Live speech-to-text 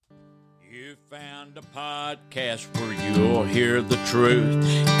You found a podcast where you'll hear the truth,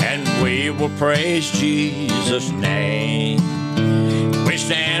 and we will praise Jesus' name. We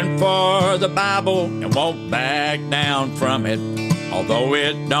stand for the Bible and won't back down from it, although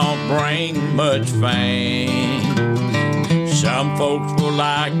it don't bring much fame. Some folks will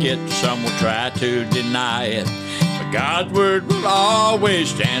like it, some will try to deny it, but God's word will always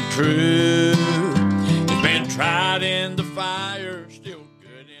stand true. It's been tried in the fire, still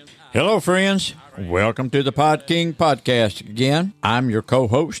good in the Hello, friends. Welcome to the Pod King Podcast again. I'm your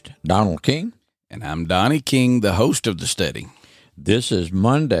co-host, Donald King. And I'm Donnie King, the host of the study. This is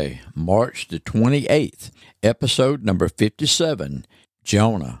Monday, March the 28th, episode number 57,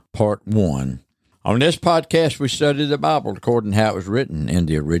 Jonah, Part 1. On this podcast, we study the Bible according to how it was written in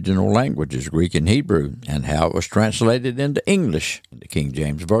the original languages, Greek and Hebrew, and how it was translated into English, the King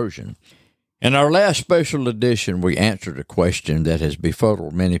James Version. In our last special edition, we answered a question that has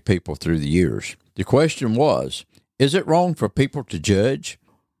befuddled many people through the years. The question was, is it wrong for people to judge?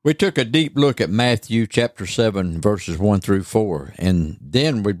 We took a deep look at Matthew chapter 7, verses 1 through 4, and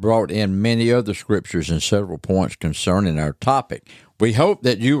then we brought in many other scriptures and several points concerning our topic. We hope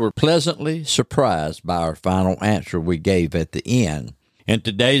that you were pleasantly surprised by our final answer we gave at the end. In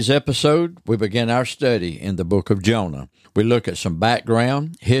today's episode, we begin our study in the book of Jonah. We look at some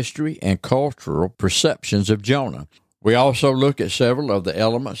background, history, and cultural perceptions of Jonah. We also look at several of the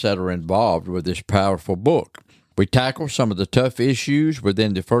elements that are involved with this powerful book. We tackle some of the tough issues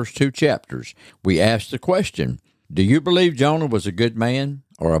within the first two chapters. We ask the question, do you believe Jonah was a good man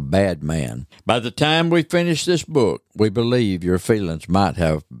or a bad man? By the time we finish this book, we believe your feelings might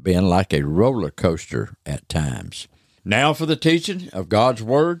have been like a roller coaster at times. Now for the teaching of God's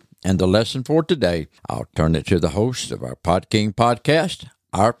Word and the lesson for today, I'll turn it to the host of our Pod King podcast,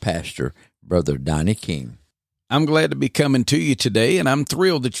 our pastor, Brother Donnie King. I'm glad to be coming to you today, and I'm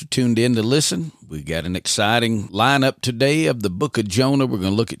thrilled that you tuned in to listen. We got an exciting lineup today of the book of Jonah. We're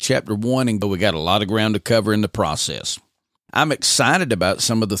going to look at chapter 1, and we got a lot of ground to cover in the process. I'm excited about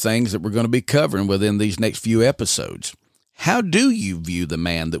some of the things that we're going to be covering within these next few episodes. How do you view the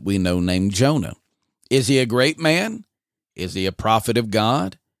man that we know named Jonah? Is he a great man? Is he a prophet of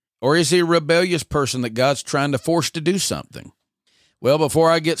God? Or is he a rebellious person that God's trying to force to do something? Well, before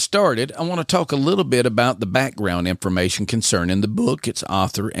I get started, I want to talk a little bit about the background information concerning the book, its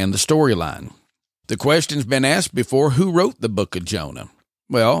author, and the storyline. The question's been asked before, who wrote the book of Jonah?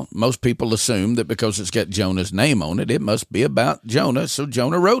 Well, most people assume that because it's got Jonah's name on it, it must be about Jonah, so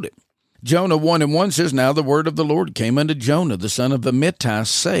Jonah wrote it. Jonah 1:1 says, Now the word of the Lord came unto Jonah, the son of Amittai,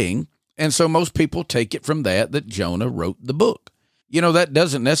 saying, and so most people take it from that Jonah wrote the book. You know, that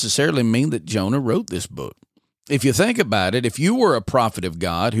doesn't necessarily mean that Jonah wrote this book. If you think about it, if you were a prophet of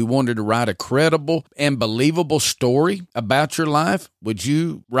God who wanted to write a credible and believable story about your life, would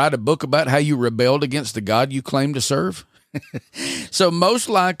you write a book about how you rebelled against the God you claim to serve? So most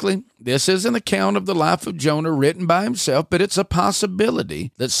likely, this is an account of the life of Jonah written by himself, but it's a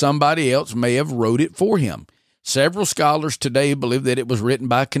possibility that somebody else may have wrote it for him. Several scholars today believe that it was written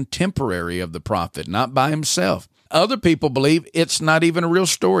by a contemporary of the prophet, not by himself. Other people believe it's not even a real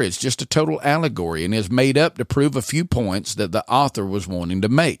story. It's just a total allegory and is made up to prove a few points that the author was wanting to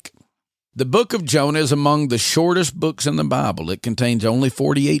make. The book of Jonah is among the shortest books in the Bible. It contains only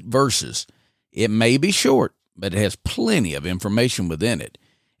 48 verses. It may be short, but it has plenty of information within it.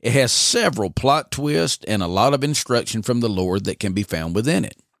 It has several plot twists and a lot of instruction from the Lord that can be found within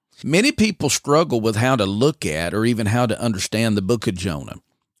it. Many people struggle with how to look at or even how to understand the book of Jonah.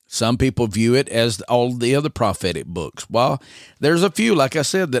 Some people view it as all the other prophetic books, while there's a few, like I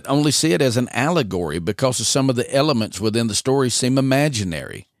said, that only see it as an allegory because of some of the elements within the story seem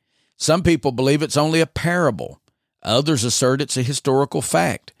imaginary. Some people believe it's only a parable. Others assert it's a historical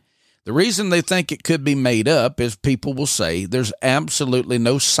fact. The reason they think it could be made up is people will say there's absolutely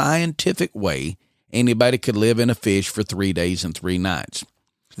no scientific way anybody could live in a fish for 3 days and 3 nights.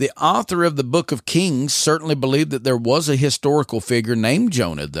 The author of the book of Kings certainly believed that there was a historical figure named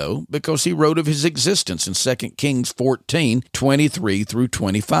Jonah, though, because he wrote of his existence in 2 Kings 14:23 through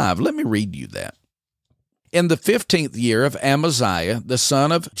 25. Let me read you that. In the 15th year of Amaziah, the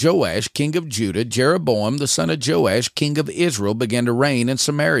son of Joash, king of Judah, Jeroboam, the son of Joash, king of Israel, began to reign in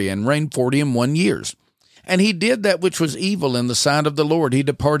Samaria and reigned 41 years. And he did that which was evil in the sight of the Lord. He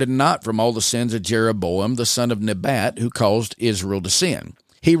departed not from all the sins of Jeroboam, the son of Nebat, who caused Israel to sin.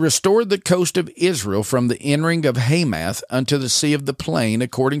 He restored the coast of Israel from the entering of Hamath unto the sea of the plain,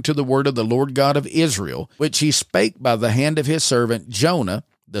 according to the word of the Lord God of Israel, which he spake by the hand of his servant Jonah,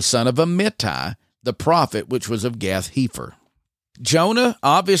 the son of Amittai, the prophet which was of Gath-hepher. Jonah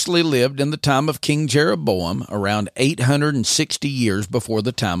obviously lived in the time of King Jeroboam, around 860 years before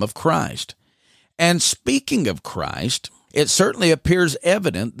the time of Christ. And speaking of Christ, it certainly appears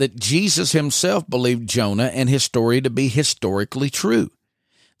evident that Jesus himself believed Jonah and his story to be historically true.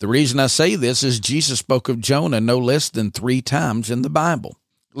 The reason I say this is Jesus spoke of Jonah no less than 3 times in the Bible.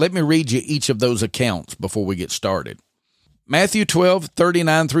 Let me read you each of those accounts before we get started. Matthew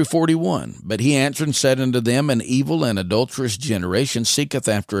 12:39 through 41. But he answered and said unto them, An evil and adulterous generation seeketh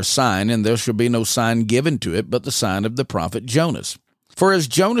after a sign, and there shall be no sign given to it but the sign of the prophet Jonas. For as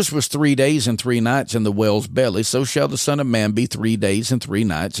Jonas was 3 days and 3 nights in the whale's belly, so shall the Son of Man be 3 days and 3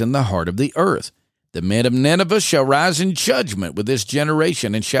 nights in the heart of the earth. The men of Nineveh shall rise in judgment with this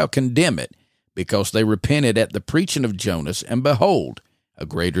generation, and shall condemn it, because they repented at the preaching of Jonas, and behold, a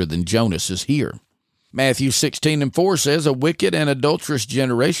greater than Jonas is here. Matthew 16:4 says, A wicked and adulterous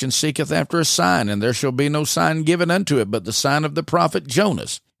generation seeketh after a sign, and there shall be no sign given unto it but the sign of the prophet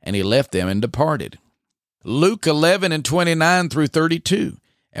Jonas. And he left them and departed. Luke 11:29 through 32.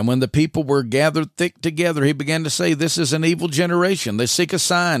 And when the people were gathered thick together, he began to say, This is an evil generation. They seek a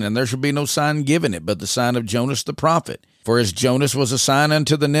sign, and there shall be no sign given it but the sign of Jonas the prophet. For as Jonas was a sign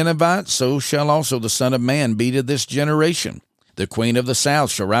unto the Ninevites, so shall also the Son of Man be to this generation. The queen of the south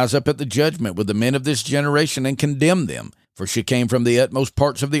shall rise up at the judgment with the men of this generation and condemn them. For she came from the utmost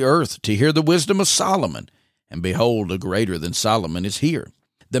parts of the earth to hear the wisdom of Solomon. And behold, a greater than Solomon is here.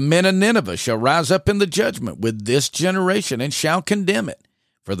 The men of Nineveh shall rise up in the judgment with this generation and shall condemn it.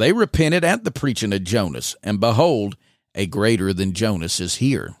 For they repented at the preaching of Jonas. And behold, a greater than Jonas is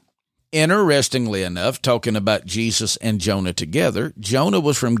here. Interestingly enough, talking about Jesus and Jonah together, Jonah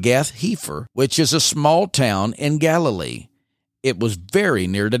was from Gath-Hepher, which is a small town in Galilee. It was very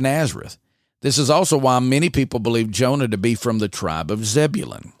near to Nazareth. This is also why many people believe Jonah to be from the tribe of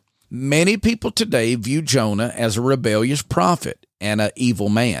Zebulun. Many people today view Jonah as a rebellious prophet and an evil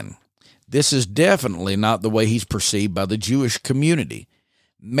man. This is definitely not the way he's perceived by the Jewish community.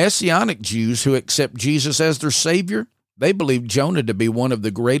 Messianic Jews who accept Jesus as their Savior, they believe Jonah to be one of the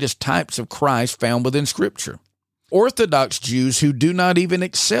greatest types of Christ found within Scripture. Orthodox Jews who do not even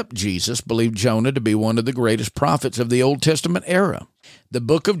accept Jesus believe Jonah to be one of the greatest prophets of the Old Testament era. The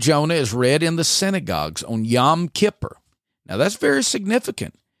book of Jonah is read in the synagogues on Yom Kippur. Now that's very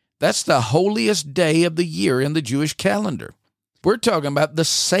significant. That's the holiest day of the year in the Jewish calendar. We're talking about the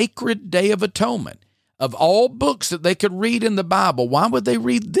sacred Day of Atonement. Of all books that they could read in the Bible, why would they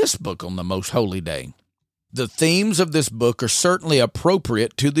read this book on the most holy day? The themes of this book are certainly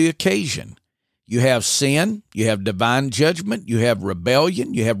appropriate to the occasion. You have sin, you have divine judgment, you have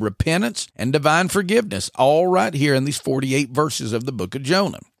rebellion, you have repentance, and divine forgiveness, all right here in these 48 verses of the book of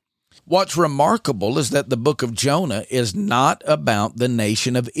Jonah. What's remarkable is that the book of Jonah is not about the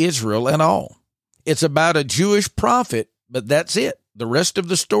nation of Israel at all. It's about a Jewish prophet, but that's it. The rest of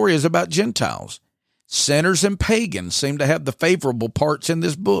the story is about Gentiles. Sinners and pagans seem to have the favorable parts in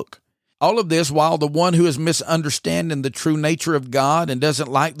this book. All of this while the one who is misunderstanding the true nature of God and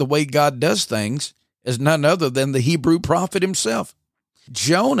doesn't like the way God does things is none other than the Hebrew prophet himself.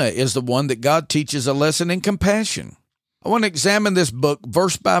 Jonah is the one that God teaches a lesson in compassion. I want to examine this book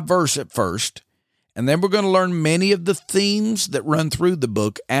verse by verse at first, and then we're going to learn many of the themes that run through the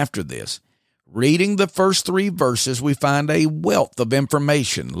book after this. Reading the first 3 verses, we find a wealth of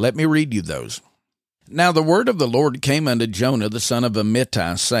information. Let me read you those. Now the word of the Lord came unto Jonah the son of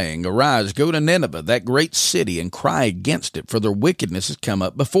Amittai, saying, Arise, go to Nineveh, that great city, and cry against it, for their wickedness has come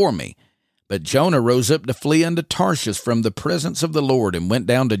up before me. But Jonah rose up to flee unto Tarshish from the presence of the Lord, and went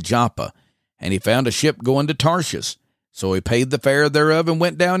down to Joppa. And he found a ship going to Tarshish. So he paid the fare thereof, and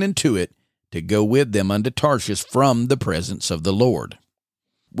went down into it, to go with them unto Tarshish from the presence of the Lord.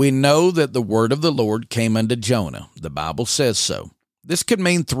 We know that the word of the Lord came unto Jonah. The Bible says so. This could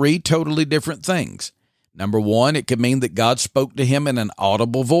mean 3 totally different things. Number 1, it could mean that God spoke to him in an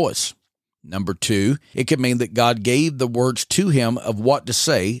audible voice. Number 2, it could mean that God gave the words to him of what to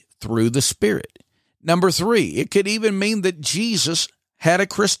say through the Spirit. Number 3, it could even mean that Jesus had a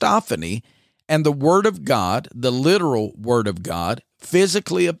Christophany, and the Word of God, the literal Word of God,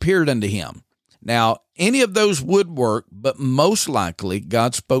 physically appeared unto him. Now, any of those would work, but most likely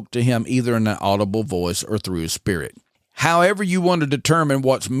God spoke to him either in an audible voice or through his Spirit. However you want to determine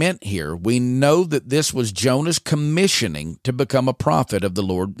what's meant here, we know that this was Jonah's commissioning to become a prophet of the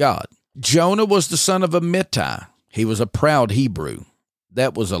Lord God. Jonah was the son of Amittai. He was a proud Hebrew.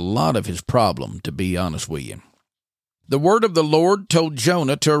 That was a lot of his problem, to be honest with you. The word of the Lord told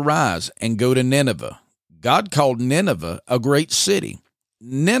Jonah to arise and go to Nineveh. God called Nineveh a great city.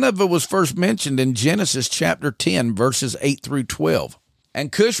 Nineveh was first mentioned in Genesis chapter 10, verses 8 through 12. And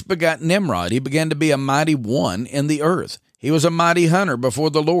Cush begot Nimrod. He began to be a mighty one in the earth. He was a mighty hunter before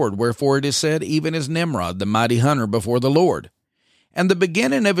the Lord, wherefore it is said, even as Nimrod, the mighty hunter before the Lord. And the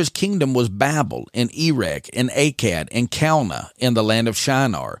beginning of his kingdom was Babel, and Erech, and Akkad, and Calneh, in the land of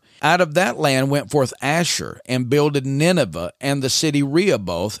Shinar. Out of that land went forth Asher, and builded Nineveh, and the city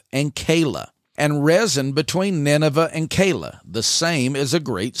Rehoboth, and Calah, and Rezin between Nineveh and Calah. The same is a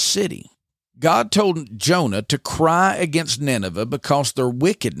great city. God told Jonah to cry against Nineveh because their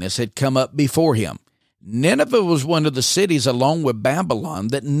wickedness had come up before him. Nineveh was one of the cities, along with Babylon,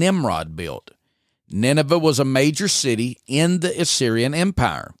 that Nimrod built. Nineveh was a major city in the Assyrian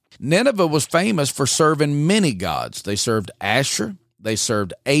Empire. Nineveh was famous for serving many gods. They served Asher, they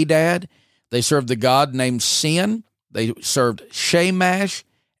served Adad, they served the god named Sin, they served Shamash,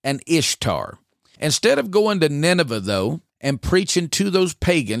 and Ishtar. Instead of going to Nineveh, though, and preaching to those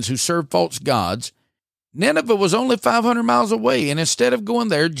pagans who served false gods, Nineveh was only 500 miles away, and instead of going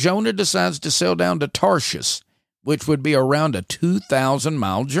there, Jonah decides to sail down to Tarshish, which would be around a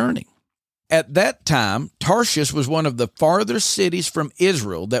 2,000-mile journey. At that time, Tarshish was one of the farthest cities from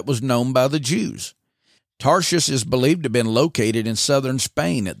Israel that was known by the Jews. Tarshish is believed to have been located in southern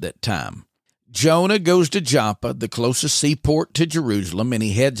Spain at that time. Jonah goes to Joppa, the closest seaport to Jerusalem, and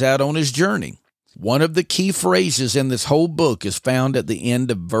he heads out on his journey. One of the key phrases in this whole book is found at the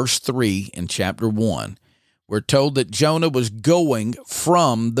end of verse 3 in chapter 1. We're told that Jonah was going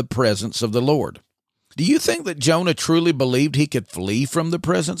from the presence of the Lord. Do you think that Jonah truly believed he could flee from the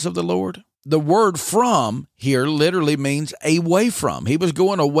presence of the Lord? The word from here literally means away from. He was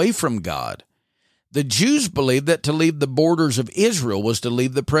going away from God. The Jews believed that to leave the borders of Israel was to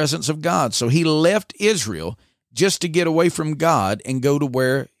leave the presence of God. So he left Israel just to get away from God and go to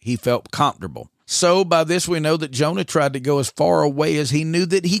where he felt comfortable. So by this we know that Jonah tried to go as far away as he knew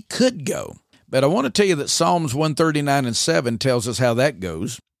that he could go. But I want to tell you that Psalms 139:7 tells us how that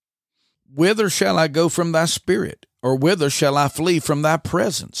goes. Whither shall I go from thy spirit? Or whither shall I flee from thy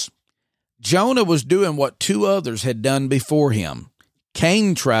presence? Jonah was doing what two others had done before him.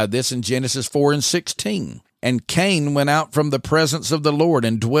 Cain tried this in Genesis 4:16. And Cain went out from the presence of the Lord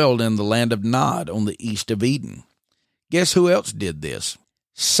and dwelled in the land of Nod on the east of Eden. Guess who else did this?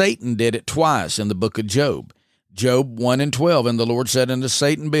 Satan did it twice in the book of Job. Job 1:12, and the Lord said unto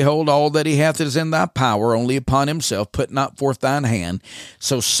Satan, Behold, all that he hath is in thy power, only upon himself put not forth thine hand.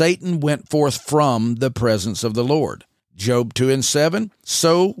 So Satan went forth from the presence of the Lord. Job 2:7,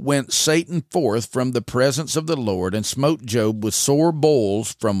 so went Satan forth from the presence of the Lord, and smote Job with sore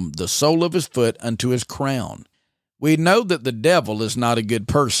boils from the sole of his foot unto his crown. We know that the devil is not a good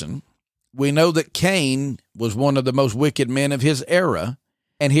person. We know that Cain was one of the most wicked men of his era.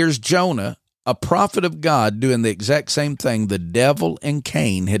 And here's Jonah, a prophet of God, doing the exact same thing the devil and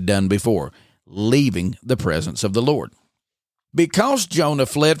Cain had done before, leaving the presence of the Lord. Because Jonah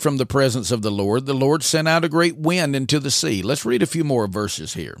fled from the presence of the Lord sent out a great wind into the sea. Let's read a few more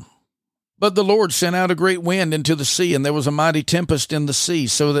verses here. But the Lord sent out a great wind into the sea, and there was a mighty tempest in the sea,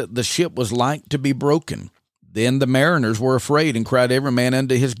 so that the ship was like to be broken. Then the mariners were afraid, and cried every man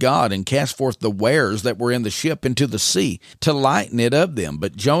unto his God, and cast forth the wares that were in the ship into the sea, to lighten it of them.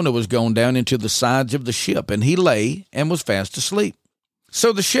 But Jonah was gone down into the sides of the ship, and he lay and was fast asleep.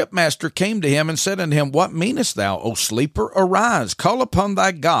 So the shipmaster came to him and said unto him, What meanest thou, O sleeper? Arise, call upon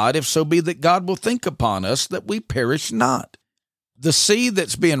thy God, if so be that God will think upon us, that we perish not. The sea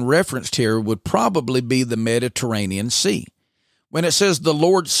that's being referenced here would probably be the Mediterranean Sea. When it says the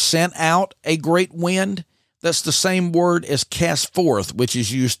Lord sent out a great wind, that's the same word as cast forth, which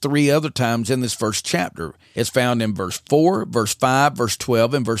is used 3 other times in this first chapter. It's found in verse 4, verse 5, verse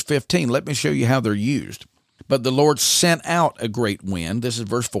 12, and verse 15. Let me show you how they're used. But the Lord sent out a great wind. This is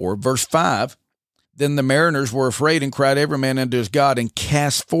verse 4. Verse 5, then the mariners were afraid and cried every man unto his God and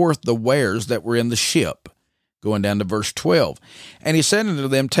cast forth the wares that were in the ship. Going down to verse 12. And he said unto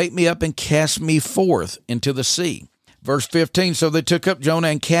them, Take me up and cast me forth into the sea. Verse 15, so they took up Jonah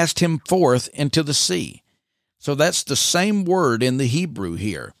and cast him forth into the sea. So that's the same word in the Hebrew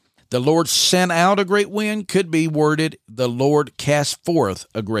here. The Lord sent out a great wind could be worded, the Lord cast forth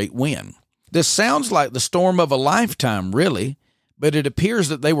a great wind. This sounds like the storm of a lifetime, really, but it appears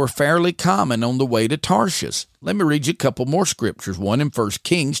that they were fairly common on the way to Tarshish. Let me read you a couple more scriptures, one in 1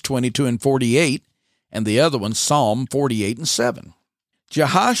 Kings 22 and 48, and the other one, Psalm 48 and 7.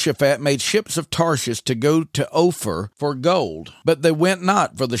 Jehoshaphat made ships of Tarshish to go to Ophir for gold, but they went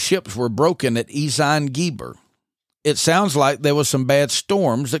not, for the ships were broken at Ezon-Geber. It sounds like there was some bad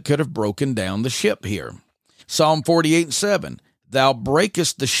storms that could have broken down the ship here. Psalm 48 and 7, Thou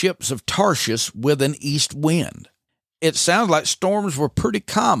breakest the ships of Tarshish with an east wind. It sounds like storms were pretty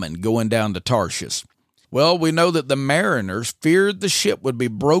common going down to Tarshish. Well, we know that the mariners feared the ship would be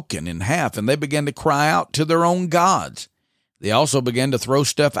broken in half, and they began to cry out to their own gods. They also began to throw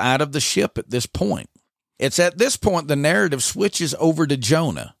stuff out of the ship at this point. It's at this point the narrative switches over to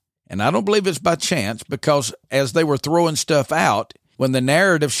Jonah. And I don't believe it's by chance, because as they were throwing stuff out, when the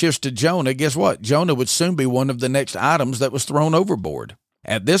narrative shifts to Jonah, guess what? Jonah would soon be one of the next items that was thrown overboard.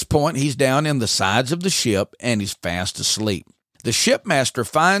 At this point, he's down in the sides of the ship and he's fast asleep. The shipmaster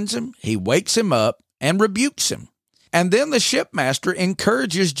finds him, he wakes him up and rebukes him. And then the shipmaster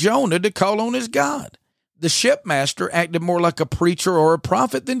encourages Jonah to call on his God. The shipmaster acted more like a preacher or a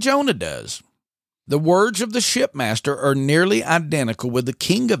prophet than Jonah does. The words of the shipmaster are nearly identical with the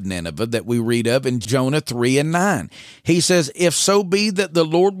king of Nineveh that we read of in Jonah 3 and 9. He says, "If so be that the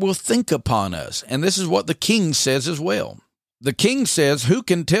Lord will think upon us." And this is what the king says as well. The king says, "Who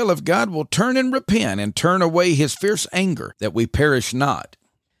can tell if God will turn and repent and turn away his fierce anger, that we perish not?"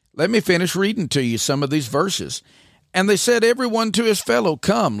 Let me finish reading to you some of these verses. "And they said, every one to his fellow,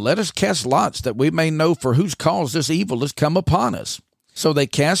 Come, let us cast lots, that we may know for whose cause this evil has come upon us. So they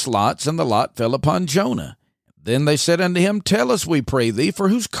cast lots, and the lot fell upon Jonah. Then they said unto him, Tell us, we pray thee, for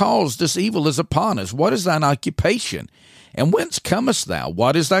whose cause this evil is upon us? What is thine occupation? And whence comest thou?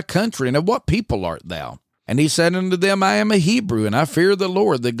 What is thy country? And of what people art thou? And he said unto them, I am a Hebrew, and I fear the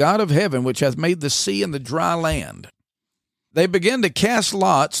Lord, the God of heaven, which hath made the sea and the dry land." They begin to cast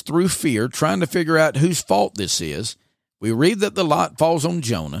lots through fear, trying to figure out whose fault this is. We read that the lot falls on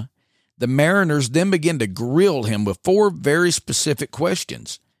Jonah. The mariners then begin to grill him with 4 very specific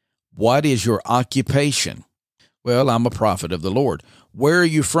questions. What is your occupation? Well, I'm a prophet of the Lord. Where are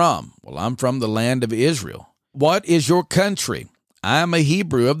you from? Well, I'm from the land of Israel. What is your country? I'm a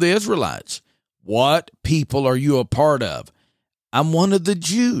Hebrew of the Israelites. What people are you a part of? I'm one of the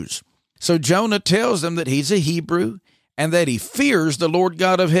Jews. So Jonah tells them that he's a Hebrew and that he fears the Lord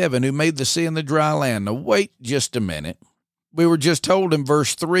God of heaven who made the sea and the dry land. Now, wait just a minute. We were just told in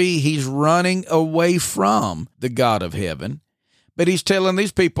verse 3, he's running away from the God of heaven. But he's telling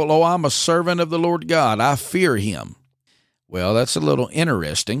these people, oh, I'm a servant of the Lord God. I fear him. Well, that's a little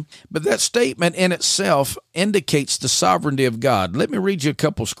interesting. But that statement in itself indicates the sovereignty of God. Let me read you a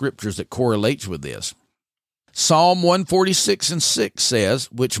couple scriptures that correlates with this. Psalm 146 and 6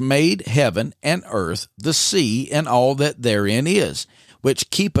 says, which made heaven and earth, the sea, and all that therein is, which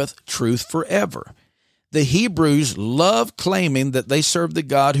keepeth truth forever. The Hebrews love claiming that they serve the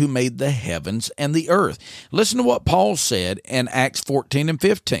God who made the heavens and the earth. Listen to what Paul said in Acts 14 and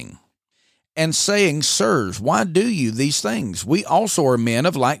 15. And saying, Sirs, why do you these things? We also are men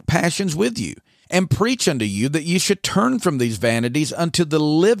of like passions with you, and preach unto you that you should turn from these vanities unto the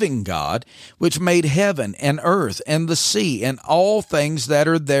living God, which made heaven and earth and the sea and all things that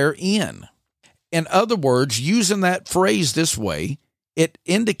are therein. In other words, using that phrase this way, it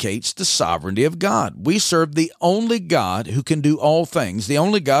indicates the sovereignty of God. We serve the only God who can do all things, the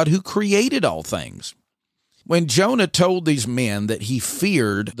only God who created all things. When Jonah told these men that he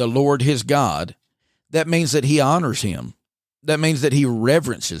feared the Lord his God, that means that he honors him. That means that he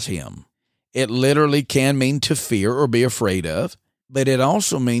reverences him. It literally can mean to fear or be afraid of, but it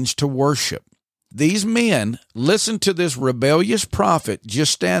also means to worship. These men listen to this rebellious prophet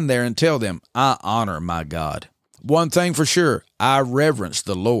just stand there and tell them, I honor my God. One thing for sure, I reverence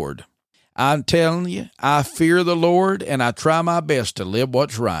the Lord. I'm telling you, I fear the Lord, and I try my best to live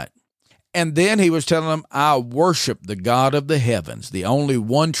what's right. And then he was telling them, I worship the God of the heavens, the only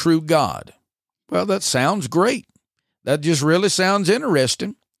one true God. Well, that sounds great. That just really sounds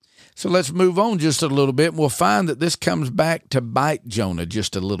interesting. So let's move on just a little bit, and we'll find that this comes back to bite Jonah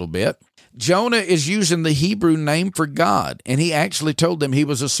just a little bit. Jonah is using the Hebrew name for God, and he actually told them he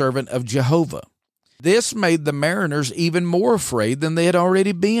was a servant of Jehovah. This made the mariners even more afraid than they had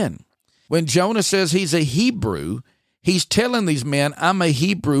already been. When Jonah says he's a Hebrew, he's telling these men, I'm a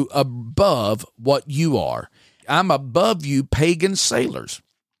Hebrew above what you are. I'm above you pagan sailors.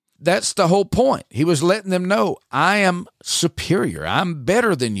 That's the whole point. He was letting them know, I am superior. I'm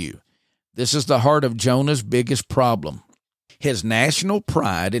better than you. This is the heart of Jonah's biggest problem. His national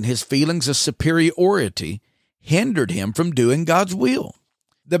pride and his feelings of superiority hindered him from doing God's will.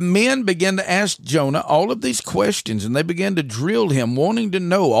 The men began to ask Jonah all of these questions, and they began to drill him, wanting to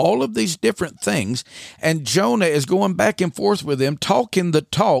know all of these different things. And Jonah is going back and forth with them, talking the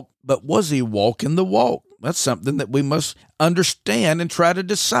talk, but was he walking the walk? That's something that we must understand and try to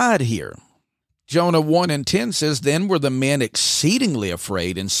decide here. Jonah 1 and 10 says, Then were the men exceedingly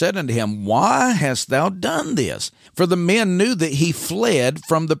afraid, and said unto him, Why hast thou done this? For the men knew that he fled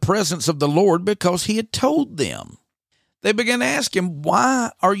from the presence of the Lord, because he had told them. They began to ask him,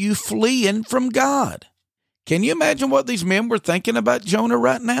 why are you fleeing from God? Can you imagine what these men were thinking about Jonah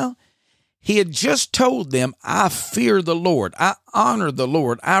right now? He had just told them, I fear the Lord, I honor the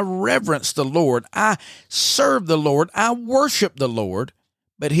Lord, I reverence the Lord, I serve the Lord, I worship the Lord.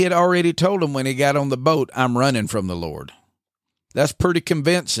 But he had already told them when he got on the boat, I'm running from the Lord. That's pretty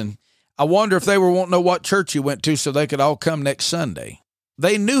convincing. I wonder if they were wanting to know what church he went to so they could all come next Sunday.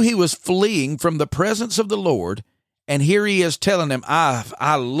 They knew he was fleeing from the presence of the Lord, and here he is telling them,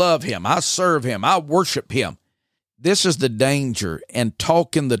 I love him, I serve him, I worship him. This is the danger in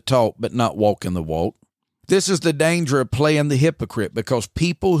talking the talk but not walking the walk. This is the danger of playing the hypocrite, because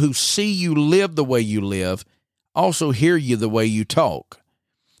people who see you live the way you live also hear you the way you talk.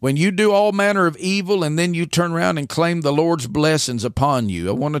 When you do all manner of evil and then you turn around and claim the Lord's blessings upon you,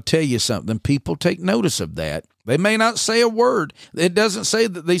 I want to tell you something. People take notice of that. They may not say a word. It doesn't say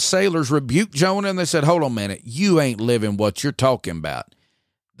that these sailors rebuked Jonah and they said, hold on a minute, you ain't living what you're talking about.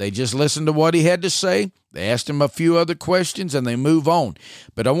 They just listened to what he had to say. They asked him a few other questions and they move on.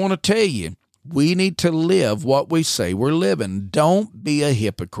 But I want to tell you, we need to live what we say we're living. Don't be a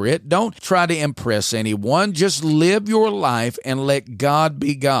hypocrite. Don't try to impress anyone. Just live your life and let God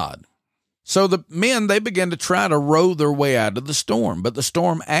be God. So the men, they began to try to row their way out of the storm, but the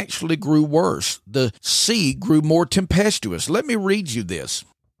storm actually grew worse. The sea grew more tempestuous. Let me read you this.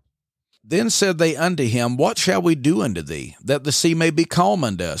 Then said they unto him, What shall we do unto thee, that the sea may be calm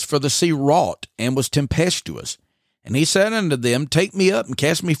unto us? For the sea wrought and was tempestuous. And he said unto them, Take me up and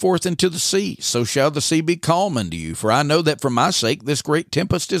cast me forth into the sea, so shall the sea be calm unto you. For I know that for my sake this great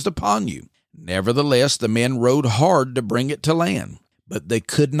tempest is upon you. Nevertheless, the men rowed hard to bring it to land, but they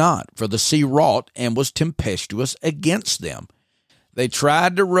could not, for the sea wrought and was tempestuous against them. They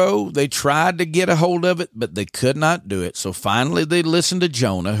tried to row, they tried to get a hold of it, but they could not do it. So finally they listened to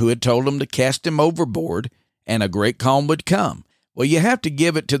Jonah, who had told them to cast him overboard, and a great calm would come. Well, you have to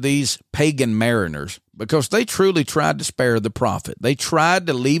give it to these pagan mariners, because they truly tried to spare the prophet. They tried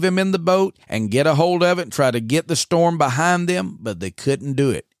to leave him in the boat and get a hold of it and try to get the storm behind them, but they couldn't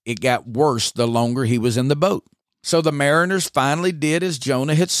do it. It got worse the longer he was in the boat. So the mariners finally did as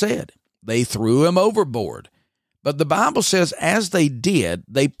Jonah had said. They threw him overboard. But the Bible says as they did,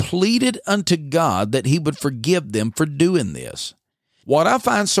 they pleaded unto God that he would forgive them for doing this. What I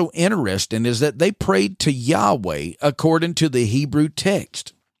find so interesting is that they prayed to Yahweh according to the Hebrew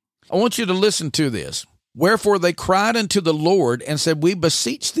text. I want you to listen to this. Wherefore they cried unto the Lord and said, We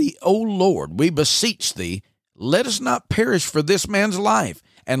beseech thee, O Lord, we beseech thee, let us not perish for this man's life,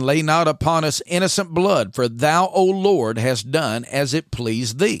 and lay not upon us innocent blood, for thou, O Lord, hast done as it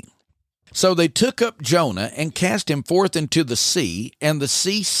pleased thee. So they took up Jonah and cast him forth into the sea, and the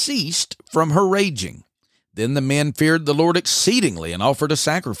sea ceased from her raging. Then the men feared the Lord exceedingly, and offered a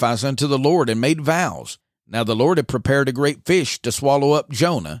sacrifice unto the Lord, and made vows. Now the Lord had prepared a great fish to swallow up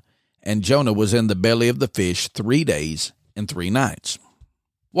Jonah, and Jonah was in the belly of the fish 3 days and 3 nights.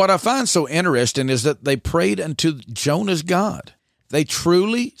 What I find so interesting is that they prayed unto Jonah's God. They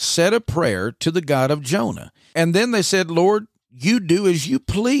truly said a prayer to the God of Jonah. And then they said, Lord, you do as you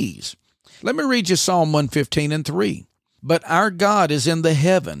please. Let me read you Psalm 115:3. But our God is in the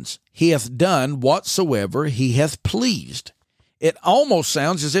heavens. He hath done whatsoever he hath pleased. It almost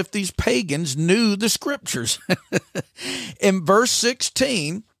sounds as if these pagans knew the scriptures. In verse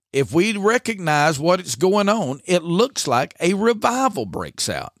 16, if we recognize what is going on, it looks like a revival breaks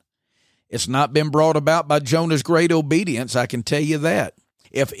out. It's not been brought about by Jonah's great obedience, I can tell you that.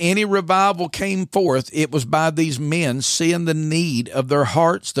 If any revival came forth, it was by these men seeing the need of their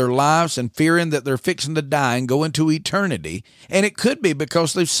hearts, their lives, and fearing that they're fixing to die and go into eternity. And it could be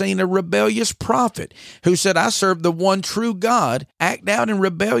because they've seen a rebellious prophet who said, I serve the one true God, act out in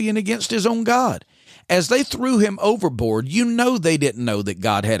rebellion against his own God. As they threw him overboard, you know they didn't know that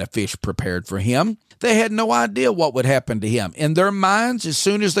God had a fish prepared for him. They had no idea what would happen to him. In their minds, as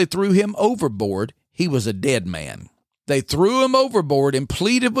soon as they threw him overboard, he was a dead man. They threw him overboard and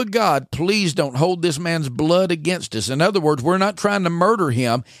pleaded with God, please don't hold this man's blood against us. In other words, we're not trying to murder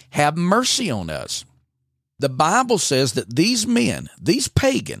him. Have mercy on us. The Bible says that these men, these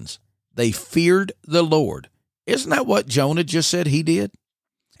pagans, they feared the Lord. Isn't that what Jonah just said he did?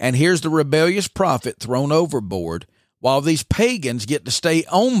 And here's the rebellious prophet thrown overboard, while these pagans get to stay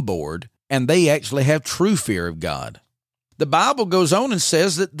on board, and they actually have true fear of God. The Bible goes on and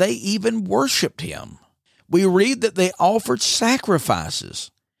says that they even worshiped him. We read that they offered sacrifices.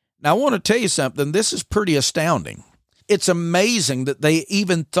 Now, I want to tell you something. This is pretty astounding. It's amazing that they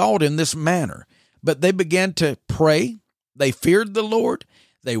even thought in this manner, but they began to pray. They feared the Lord.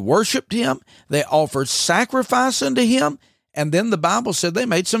 They worshiped him. They offered sacrifice unto him. And then the Bible said they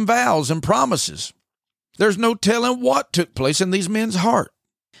made some vows and promises. There's no telling what took place in these men's heart.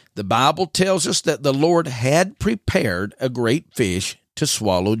 The Bible tells us that the Lord had prepared a great fish to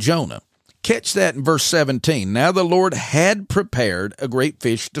swallow Jonah. Catch that in verse 17. Now the Lord had prepared a great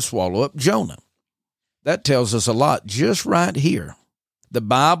fish to swallow up Jonah. That tells us a lot just right here. The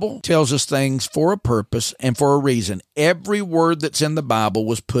Bible tells us things for a purpose and for a reason. Every word that's in the Bible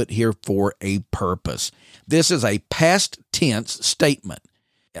was put here for a purpose. This is a past tense statement.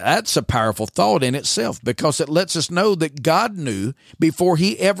 That's a powerful thought in itself because it lets us know that God knew before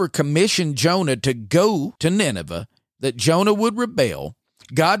he ever commissioned Jonah to go to Nineveh that Jonah would rebel.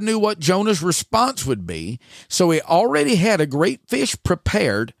 God knew what Jonah's response would be, so he already had a great fish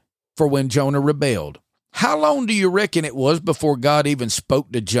prepared for when Jonah rebelled. How long do you reckon it was before God even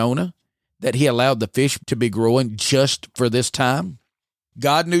spoke to Jonah that he allowed the fish to be growing just for this time?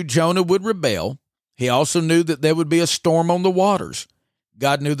 God knew Jonah would rebel. He also knew that there would be a storm on the waters.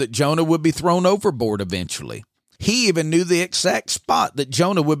 God knew that Jonah would be thrown overboard eventually. He even knew the exact spot that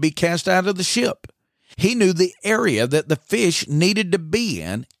Jonah would be cast out of the ship. He knew the area that the fish needed to be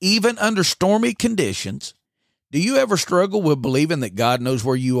in, even under stormy conditions. Do you ever struggle with believing that God knows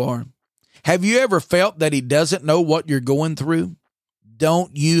where you are? Have you ever felt that he doesn't know what you're going through?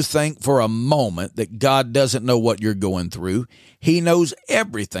 Don't you think for a moment that God doesn't know what you're going through. He knows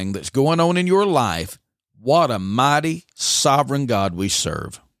everything that's going on in your life. What a mighty, sovereign God we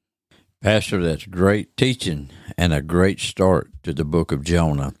serve. Pastor, that's great teaching and a great start to the book of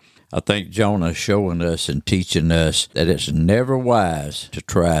Jonah. I think Jonah is showing us and teaching us that it's never wise to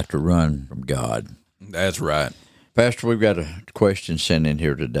try to run from God. That's right. Pastor, we've got a question sent in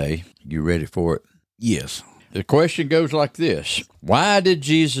here today. You ready for it? Yes. The question goes like this. Why did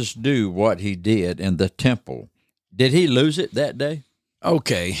Jesus do what he did in the temple? Did he lose it that day?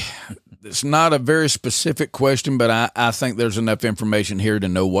 Okay. It's not a very specific question, but I think there's enough information here to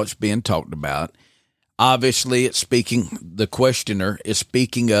know what's being talked about. Obviously, the questioner is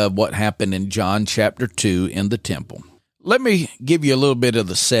speaking of what happened in John chapter 2 in the temple. Let me give you a little bit of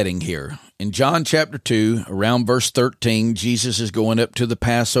the setting here. In John chapter 2, around verse 13, Jesus is going up to the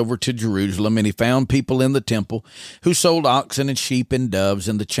Passover to Jerusalem, and he found people in the temple who sold oxen and sheep and doves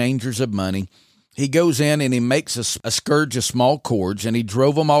and the changers of money. He goes in and he makes a scourge of small cords, and he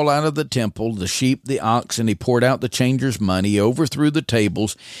drove them all out of the temple, the sheep, the oxen. He poured out the changers' money. He overthrew the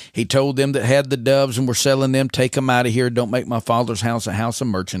tables. He told them that had the doves and were selling them, take them out of here. Don't make my Father's house a house of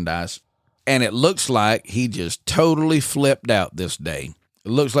merchandise. And it looks like he just totally flipped out this day. It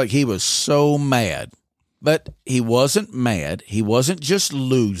looks like he was so mad. But he wasn't mad. He wasn't just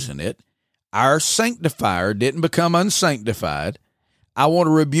losing it. Our sanctifier didn't become unsanctified. I want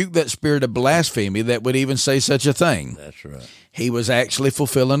to rebuke that spirit of blasphemy that would even say such a thing. That's right. He was actually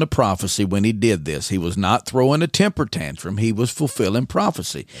fulfilling a prophecy when he did this. He was not throwing a temper tantrum. He was fulfilling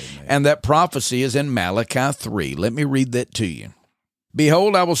prophecy. Amen. And that prophecy is in Malachi 3. Let me read that to you.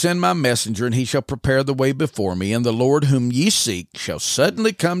 Behold, I will send my messenger, and he shall prepare the way before me, and the Lord whom ye seek shall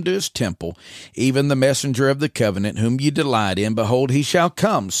suddenly come to his temple, even the messenger of the covenant whom ye delight in. Behold, he shall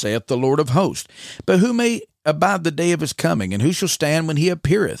come, saith the Lord of hosts. But who may abide the day of his coming, and who shall stand when he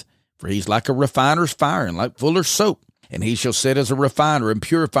appeareth? For he's like a refiner's fire, and like fuller's soap. And he shall sit as a refiner and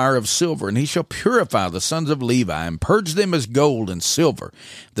purifier of silver, and he shall purify the sons of Levi, and purge them as gold and silver,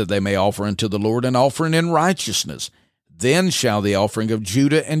 that they may offer unto the Lord an offering in righteousness. Then shall the offering of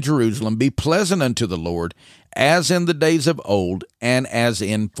Judah and Jerusalem be pleasant unto the Lord, as in the days of old, and as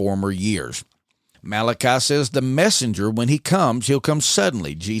in former years. Malachi says the messenger, when he comes, he'll come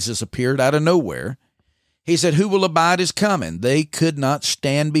suddenly. Jesus appeared out of nowhere. He said, who will abide his coming? They could not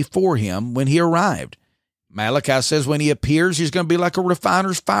stand before him when he arrived. Malachi says when he appears, he's going to be like a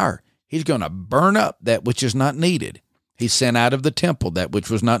refiner's fire. He's going to burn up that which is not needed. He sent out of the temple that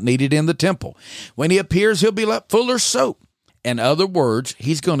which was not needed in the temple. When he appears, he'll be like fuller's soap. In other words,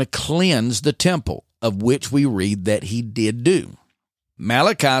 he's going to cleanse the temple, of which we read that he did do.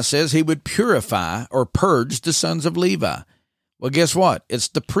 Malachi says he would purify or purge the sons of Levi. Well, guess what? It's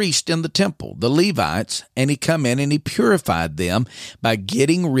the priest in the temple, the Levites, and he come in and he purified them by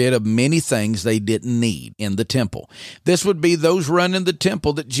getting rid of many things they didn't need in the temple. This would be those running the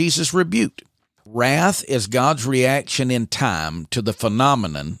temple that Jesus rebuked. Wrath is God's reaction in time to the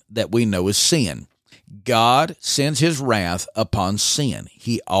phenomenon that we know as sin. God sends his wrath upon sin.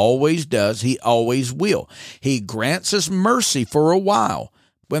 He always does. He always will. He grants us mercy for a while.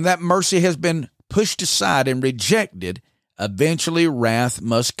 When that mercy has been pushed aside and rejected, eventually wrath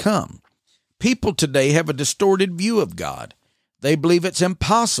must come. People today have a distorted view of God. They believe it's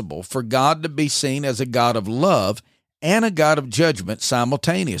impossible for God to be seen as a God of love and a God of judgment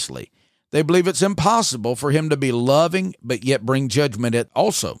simultaneously. They believe it's impossible for him to be loving but yet bring judgment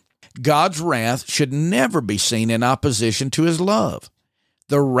also. God's wrath should never be seen in opposition to his love.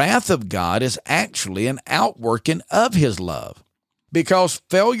 The wrath of God is actually an outworking of his love. because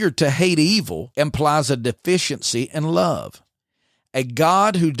failure to hate evil implies a deficiency in love. A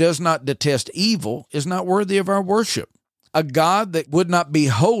God who does not detest evil is not worthy of our worship. A God that would not be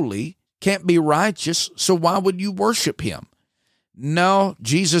holy can't be righteous, so why would you worship him? No,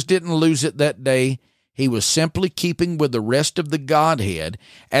 Jesus didn't lose it that day. He was simply keeping with the rest of the Godhead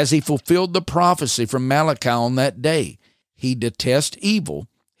as he fulfilled the prophecy from Malachi on that day. He detests evil.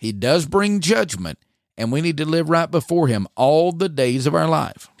 He does bring judgment, and we need to live right before him all the days of our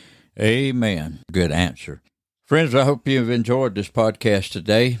life. Amen. Good answer. Friends, I hope you've enjoyed this podcast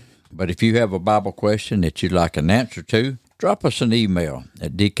today. But if you have a Bible question that you'd like an answer to, drop us an email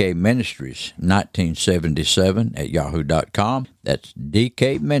at dkministries1977@yahoo.com. That's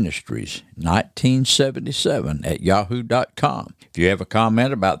dkministries1977@yahoo.com. If you have a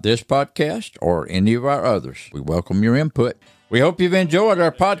comment about this podcast or any of our others, we welcome your input. We hope you've enjoyed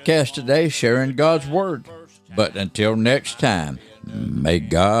our podcast today, sharing God's Word. But until next time, may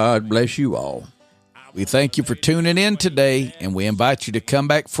God bless you all. We thank you for tuning in today, and we invite you to come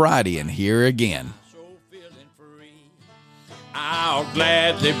back Friday and hear again. I'll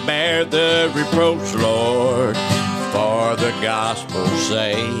gladly bear the reproach, Lord, for the gospel's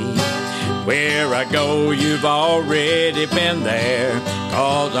sake. Where I go, you've already been there,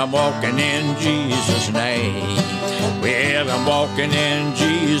 'cause I'm walking in Jesus' name. Well, I'm walking in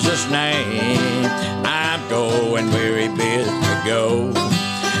Jesus' name. I'm going where he bids me go.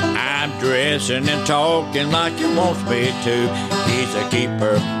 I'm dressing and talking like he wants me to. He's a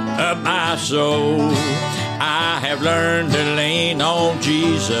keeper of my soul. I have learned to lean on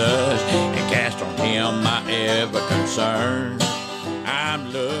Jesus and cast on him my every concern.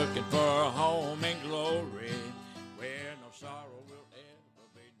 I'm looking for a home in glory.